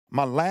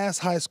My last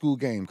high school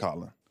game,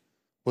 Colin,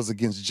 was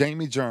against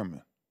Jamie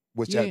German,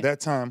 which at that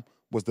time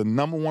was the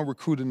 #1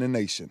 recruit in the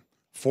nation,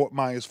 Fort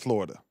Myers,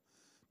 Florida.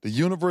 The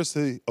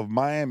University of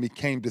Miami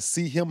came to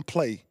see him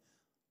play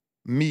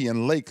me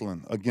in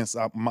Lakeland against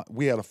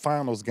we had a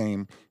finals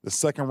game, the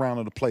second round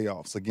of the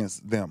playoffs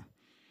against them.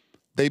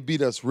 They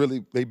beat us.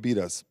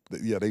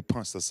 Yeah, they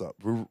punched us up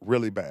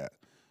really bad.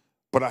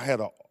 But I had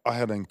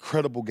an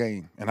incredible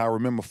game, and I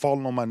remember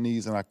falling on my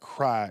knees and I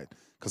cried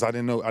because I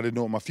didn't know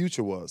what my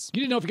future was.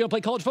 You didn't know if you're going to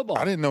play college football.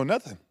 I didn't know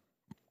nothing.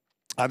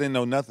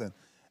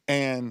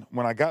 And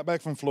when I got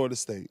back from Florida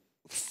State,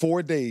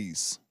 4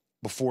 days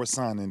before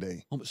signing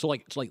day. So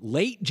it's like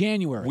late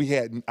January.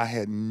 I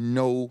had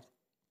no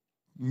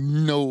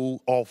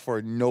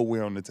offer,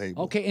 nowhere on the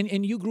table. Okay,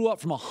 and you grew up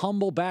from a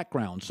humble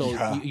background,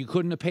 so you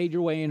couldn't have paid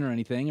your way in or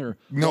anything, or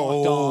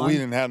no, we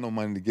didn't have no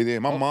money to get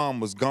in. My mom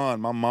was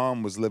gone. My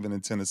mom was living in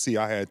Tennessee.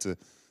 I had to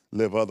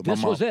live other.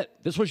 This was it.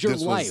 This was your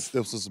life.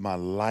 This was my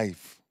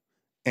life.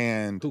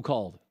 And who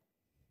called?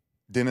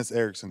 Dennis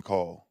Erickson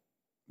called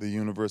the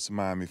University of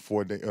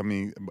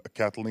Miami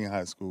Kathleen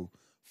High School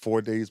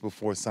 4 days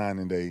before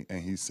signing day,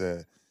 and he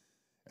said,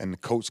 and the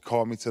coach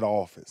called me to the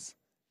office.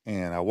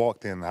 And I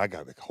walked in, and I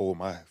got to hold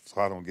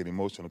so I don't get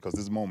emotional because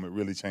this moment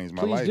really changed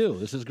my life. Please do.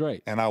 This is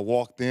great. And I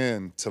walked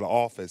in to the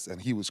office,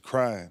 and he was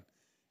crying.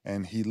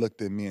 And he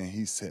looked at me, and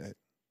he said,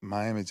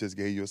 Miami just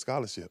gave you a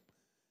scholarship.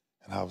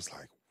 And I was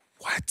like,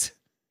 what?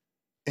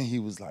 And he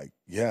was like,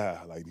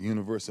 yeah, like the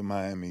University of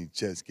Miami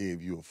just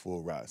gave you a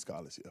full ride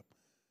scholarship.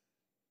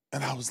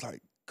 And I was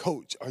like,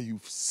 Coach, are you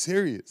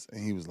serious?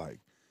 And he was like,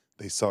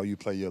 they saw you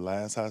play your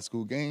last high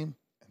school game,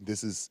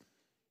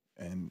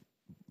 and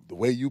the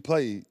way you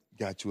played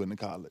got you into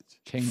college.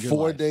 Change your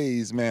 4 life.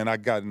 days, man. I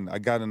got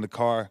in the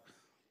car.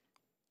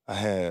 I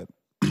had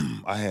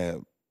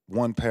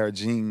one pair of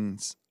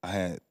jeans. I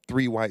had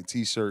 3 white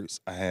T-shirts.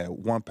 I had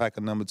 1 pack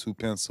of #2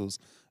 pencils,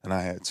 and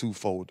I had 2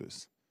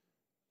 folders.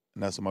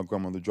 And that's what my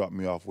grandmother dropped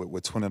me off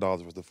with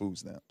 $20 worth of food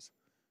stamps.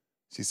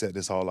 She said,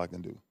 "This is all I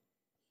can do."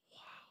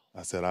 Wow.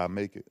 I said, "I'll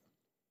make it."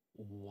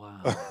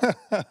 Wow.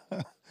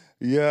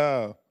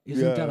 Yeah.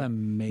 Isn't that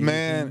amazing?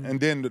 Man,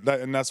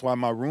 and that's why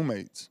my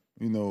roommates,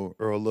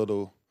 Earl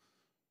Little,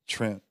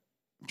 Trent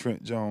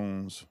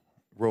Jones,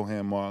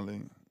 Rohan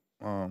Marley,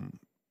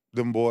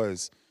 them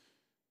boys,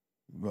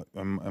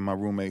 and my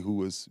roommate who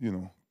was,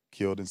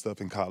 killed and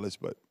stuff in college,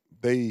 but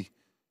they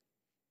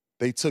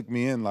took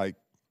me in like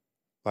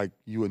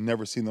you would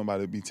never see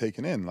nobody be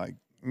taken in. Like,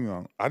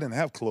 I didn't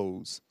have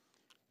clothes,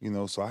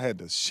 so I had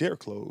to share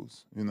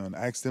clothes, and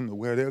ask them to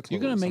wear their clothes.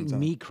 You're going to make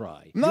me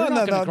cry. No.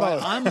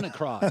 I'm going to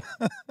cry.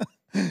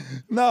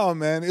 No,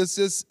 man. It's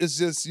just.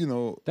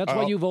 That's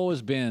why you've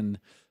always been.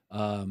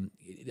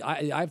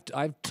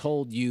 I've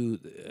told you.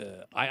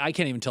 I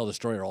can't even tell the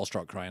story, or I'll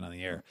start crying on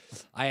the air.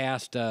 I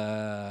asked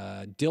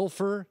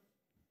Dilfer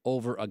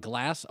over a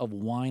glass of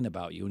wine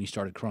about you, and he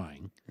started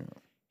crying. Yeah.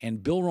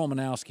 And Bill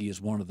Romanowski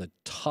is one of the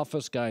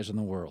toughest guys in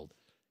the world.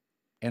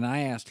 And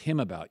I asked him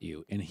about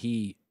you, and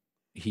he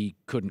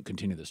couldn't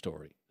continue the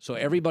story. So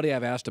everybody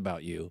I've asked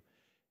about you,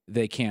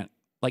 they can't.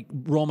 Like,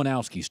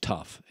 Romanowski's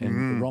tough,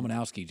 and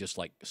Romanowski just,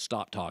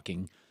 stopped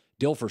talking.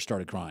 Dilfer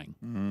started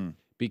crying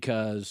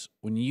because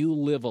when you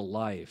live a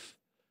life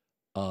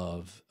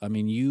of,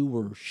 you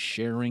were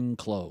sharing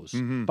clothes.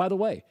 By the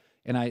way,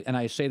 and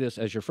I say this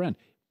as your friend,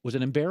 was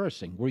it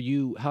embarrassing?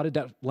 How did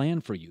that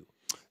land for you?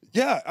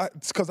 Yeah,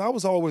 it's because I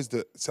was always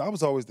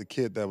the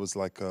kid that was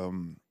like,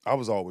 I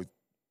was always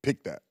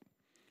picked at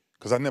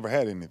because I never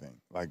had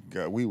anything. Like,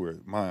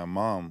 my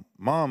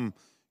mom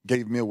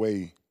gave me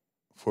away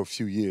for a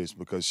few years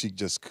because she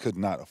just could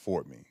not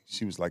afford me.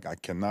 She was like, I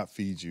cannot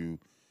feed you.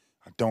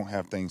 I don't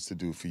have things to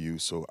do for you.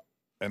 So,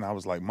 and I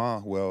was like,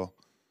 Mom, well,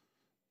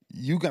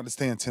 you got to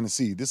stay in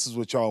Tennessee. This is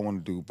what y'all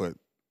want to do, but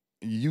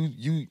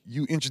you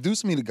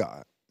introduced me to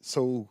God.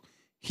 So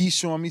he's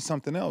showing me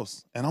something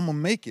else, and I'm going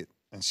to make it.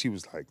 And she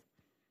was like,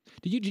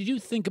 Did you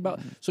think about,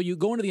 so you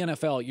go into the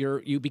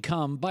NFL, you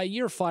become, by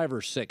year 5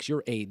 or 6,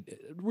 you're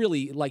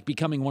really like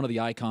becoming one of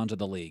the icons of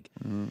the league.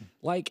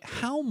 Like,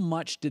 how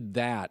much did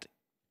that,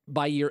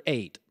 by year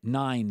 8,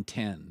 9,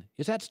 10,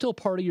 is that still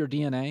part of your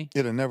DNA?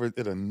 It'll never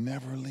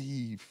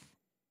leave.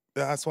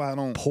 That's why I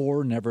don't.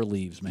 Poor never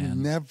leaves,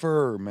 man.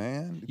 Never,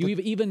 man.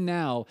 Even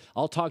now,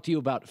 I'll talk to you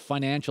about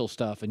financial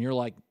stuff, and you're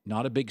like,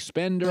 not a big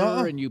spender,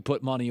 and you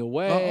put money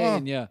away,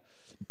 and yeah.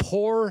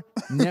 Poor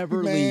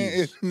never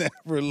leaves. It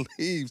never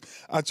leaves.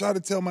 I try to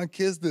tell my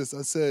kids this.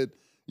 I said,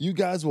 you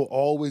guys will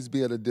always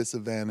be at a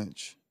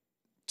disadvantage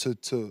to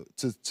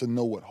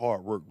know what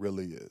hard work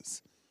really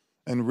is.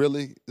 And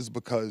really is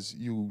because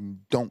you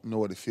don't know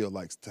what it feels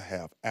like to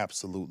have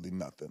absolutely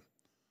nothing.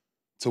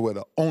 To where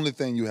the only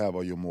thing you have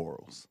are your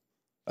morals.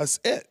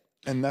 That's it.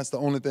 And that's the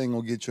only thing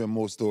gonna get you in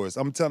more stores.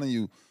 I'm telling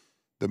you,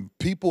 the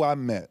people I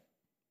met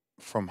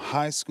from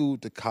high school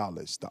to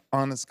college, the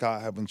honest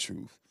God having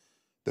truth,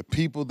 the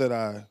people that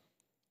I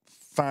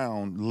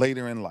found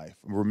later in life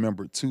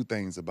remembered 2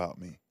 things about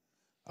me.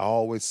 I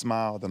always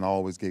smiled and I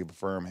always gave a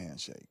firm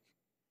handshake.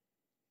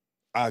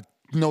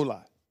 No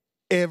lie.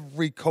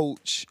 every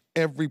coach,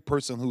 every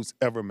person who's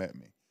ever met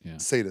me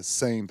say the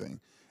same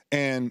thing.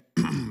 And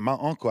my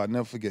uncle, I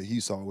never forget, he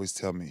used to always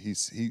tell me, he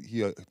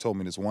told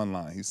me this one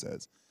line. He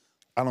says,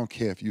 I don't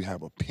care if you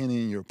have a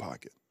penny in your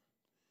pocket.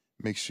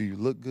 Make sure you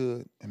look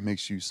good and make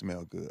sure you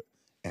smell good.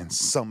 And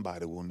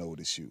somebody will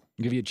notice you.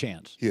 Give you a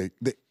chance. Yeah,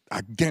 I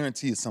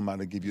guarantee somebody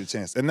will give you a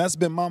chance. And that's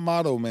been my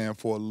motto, man,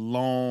 for a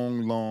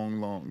long, long,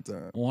 long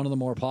time. One of the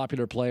more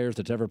popular players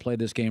that's ever played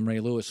this game, Ray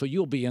Lewis. So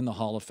you'll be in the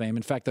Hall of Fame.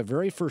 In fact, the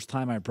very first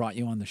time I brought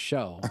you on the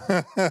show,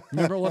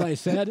 remember what I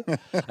said?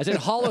 I said,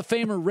 Hall of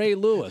Famer Ray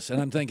Lewis.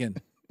 And I'm thinking,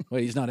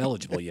 wait, he's not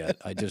eligible yet.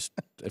 I've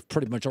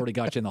pretty much already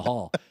got you in the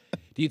Hall.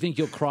 Do you think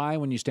you'll cry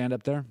when you stand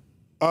up there?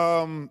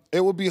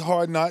 It would be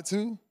hard not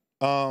to.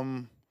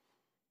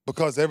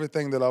 Because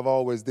everything that I've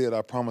always did,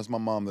 I promised my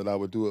mom that I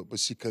would do it, but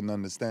she couldn't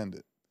understand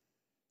it.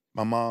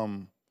 My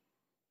mom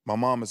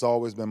has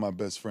always been my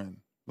best friend.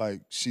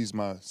 Like she's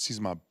my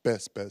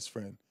best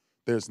friend.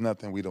 There's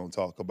nothing we don't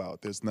talk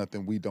about. There's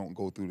nothing we don't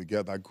go through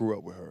together. I grew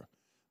up with her.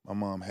 My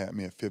mom had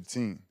me at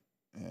 15,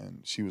 and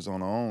she was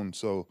on her own.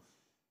 So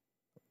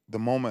the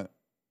moment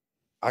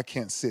I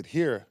can't sit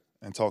here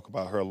and talk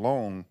about her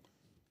alone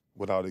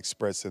without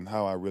expressing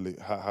how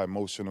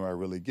emotional I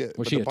really get.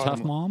 Was she a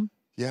tough mom?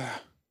 Yeah.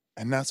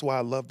 And that's why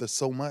I loved her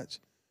so much,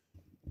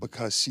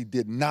 because she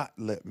did not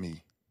let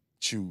me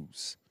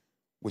choose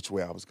which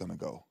way I was going to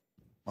go.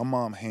 My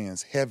mom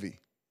hands heavy,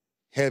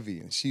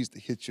 and she used to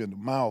hit you in the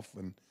mouth,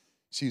 and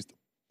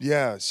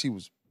she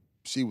was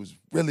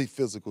really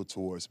physical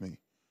towards me.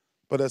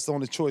 But that's the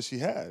only choice she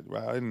had,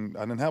 right? I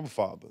didn't have a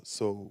father,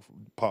 so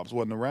Pops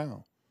wasn't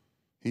around.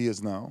 He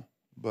is now,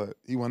 but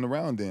he wasn't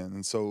around then.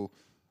 And so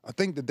I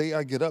think the day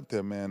I get up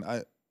there, man,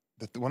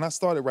 when I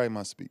started writing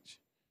my speech,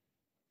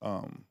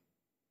 I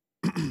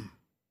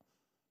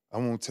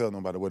won't tell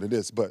nobody what it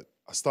is, but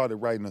I started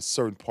writing a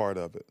certain part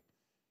of it,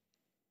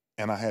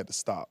 and I had to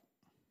stop.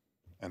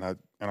 And I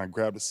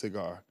grabbed a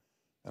cigar,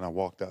 and I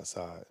walked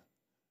outside,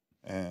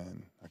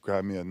 and I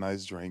grabbed me a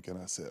nice drink, and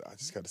I said, I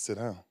just got to sit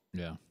down.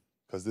 Yeah.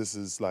 Because this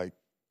is like,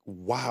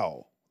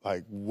 wow.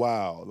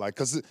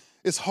 Because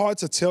it's hard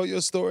to tell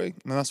your story,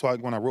 and that's why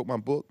when I wrote my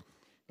book,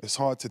 it's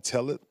hard to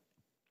tell it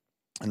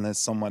unless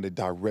somebody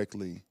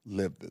directly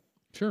lived it.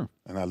 Sure.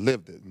 And I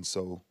lived it. And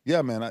so,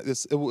 yeah, man,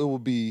 it will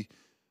be,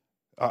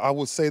 I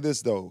will say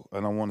this, though,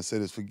 and I want to say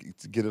this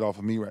to get it off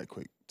of me right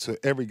quick. To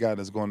every guy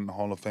that's going to the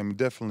Hall of Fame,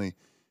 definitely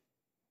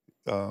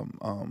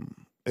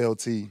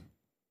LT,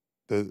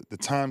 the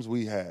times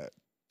we had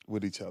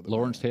with each other.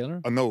 Lawrence man.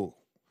 Taylor? No,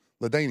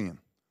 LaDainian.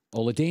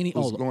 Oh, LaDainian.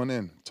 Who's going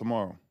in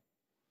tomorrow.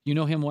 You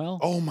know him well?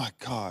 Oh, my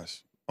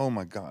gosh.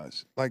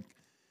 Like,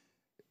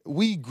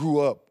 we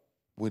grew up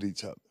with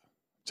each other.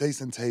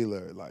 Jason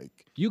Taylor, like.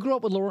 You grew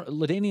up with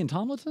LaDainian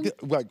Tomlinson? Yeah,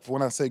 like,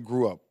 when I say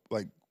grew up,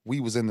 like, we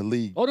was in the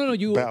league. Oh, no,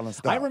 you.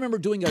 Balanced out. I remember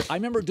doing a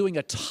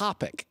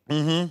topic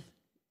at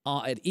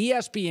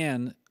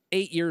ESPN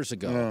 8 years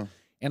ago.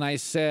 And I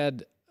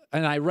said,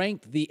 and I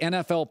ranked the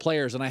NFL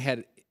players, and I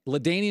had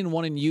LaDainian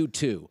 1 and you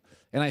 2.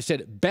 And I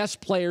said, best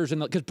players in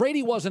the, because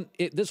Brady wasn't,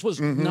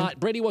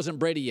 Brady wasn't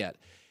Brady yet.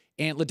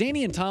 And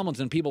LaDainian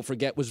Tomlinson, people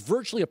forget, was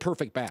virtually a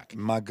perfect back.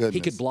 My goodness.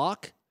 He could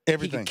block.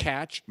 Everything. He could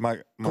catch. My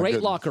great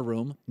goodness. locker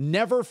room.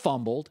 Never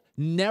fumbled.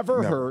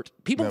 Never hurt.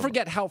 People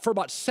forget how for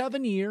about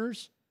 7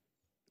 years.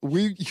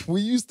 We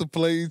used to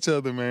play each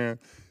other, man.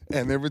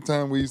 And every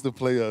time we used to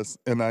play us,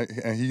 and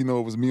he it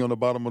was me on the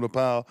bottom of the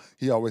pile,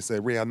 he always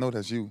said, Ray, I know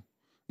that's you.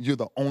 You're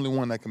the only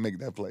one that can make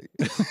that play.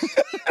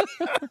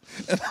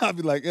 And I'd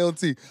be like,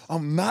 LT,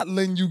 I'm not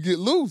letting you get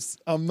loose.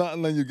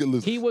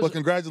 But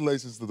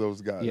congratulations to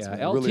those guys. Yeah,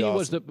 man. LT really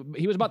was awesome.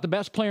 he was about the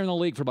best player in the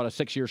league for about a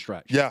 6-year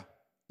stretch. Yeah.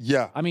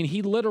 I mean,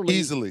 he literally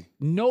easily,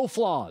 no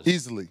flaws.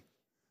 Easily.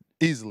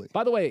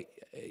 By the way,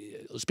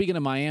 speaking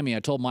of Miami, I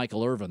told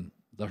Michael Irvin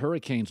the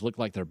Hurricanes look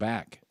like they're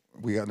back.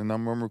 We got the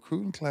 #1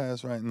 recruiting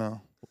class right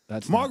now.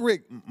 That's Mark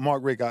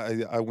Richt.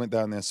 I went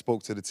down there and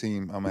spoke to the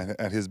team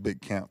at his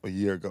big camp a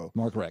year ago.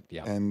 Mark Richt,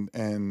 yeah.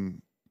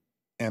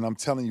 And I'm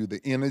telling you,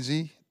 the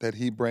energy that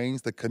he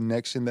brings, the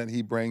connection that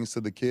he brings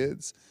to the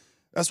kids,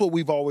 that's what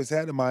we've always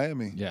had in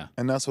Miami. Yeah.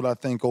 And that's what I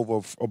think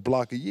over a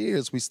block of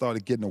years we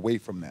started getting away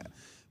from that.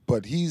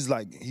 But he's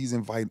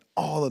inviting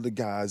all of the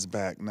guys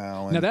back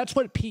now. Now, that's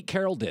what Pete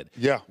Carroll did.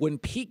 Yeah. When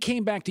Pete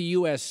came back to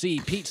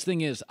USC, Pete's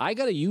thing is, I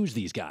got to use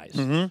these guys.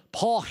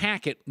 Paul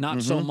Hackett,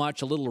 not so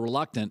much, a little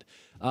reluctant.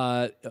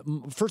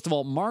 First of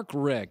all, Mark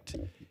Richt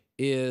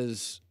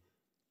is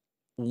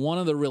one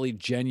of the really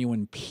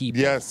genuine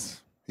people.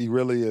 Yes, he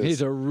really is.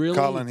 He's a really...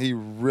 Colin, he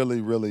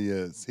really, really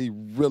is. He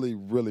really,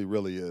 really,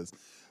 really is.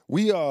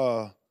 We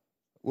are,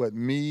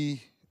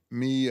 me,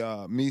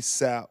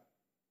 Sapp,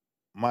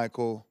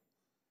 Michael,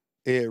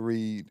 Ed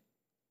Reed,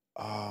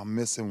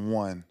 missing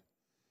one.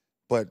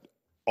 But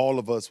all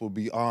of us will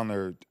be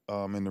honored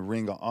in the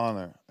Ring of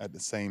Honor at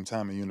the same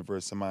time at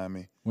University of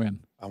Miami.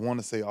 When? I want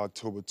to say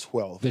October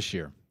 12th. This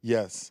year?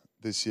 Yes,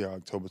 this year,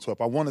 October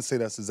 12th. I want to say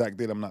that's the exact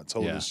date. I'm not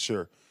totally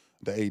sure.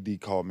 The AD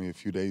called me a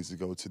few days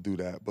ago to do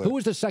that. But who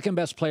was the second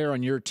best player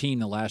on your team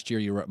the last year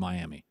you were at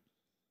Miami?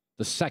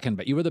 The second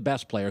best. You were the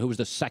best player. Who was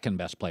the second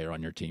best player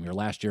on your team your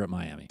last year at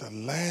Miami? The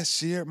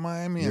last year at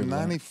Miami in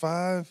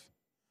 '95?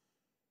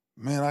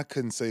 Man, I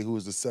couldn't say who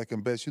was the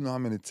second best. You know how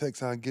many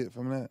texts I get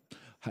from that?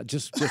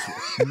 Just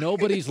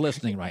nobody's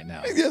listening right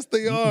now. Yes,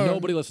 they are.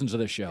 Nobody listens to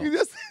this show.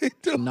 Yes, they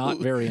do. Not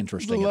very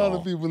interesting a at all. lot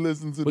of people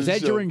listen to was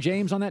this Edger show. and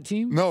James on that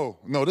team? No,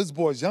 this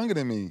boy's younger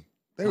than me.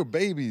 They were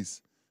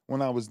babies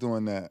when I was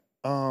doing that.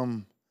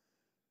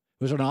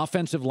 Was there an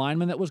offensive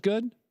lineman that was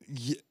good?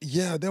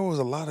 Yeah, there was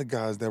a lot of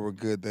guys that were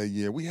good that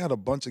year. We had a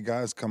bunch of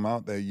guys come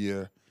out that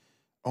year.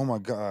 Oh, my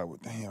God.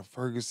 With Daniel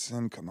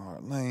Ferguson,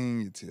 Kennard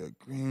Lane, Yatir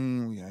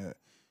Green. We had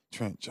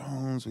Trent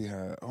Jones. We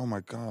had, oh, my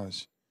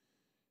gosh.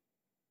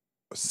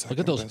 Look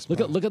at those!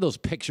 Look at those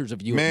pictures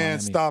of you. Man, at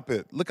Miami. stop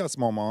it! Look how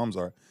small my arms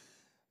are.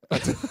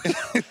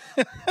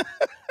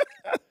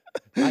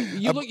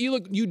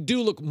 You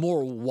do look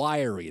more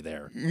wiry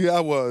there. Yeah,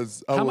 I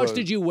was. How much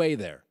did you weigh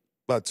there?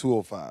 About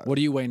 205. What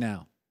do you weigh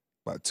now?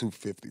 About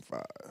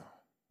 255.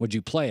 What'd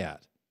you play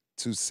at?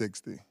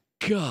 260.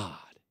 God.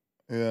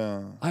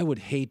 Yeah. I would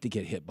hate to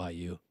get hit by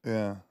you.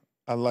 Yeah.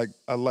 I like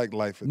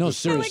life. No,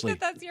 seriously. I like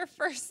that's your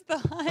first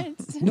thought.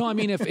 No, I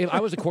mean, if I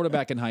was a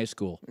quarterback in high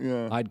school,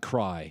 I'd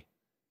cry.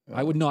 Yeah.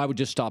 I would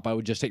just stop. I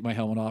would just take my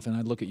helmet off and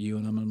I'd look at you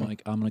and I'm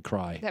gonna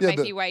cry. That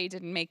might be why you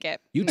didn't make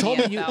it. You told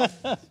me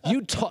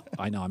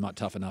I know I'm not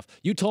tough enough.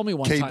 You told me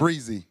one time. K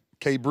Breezy.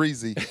 K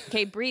Breezy.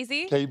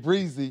 K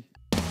Breezy.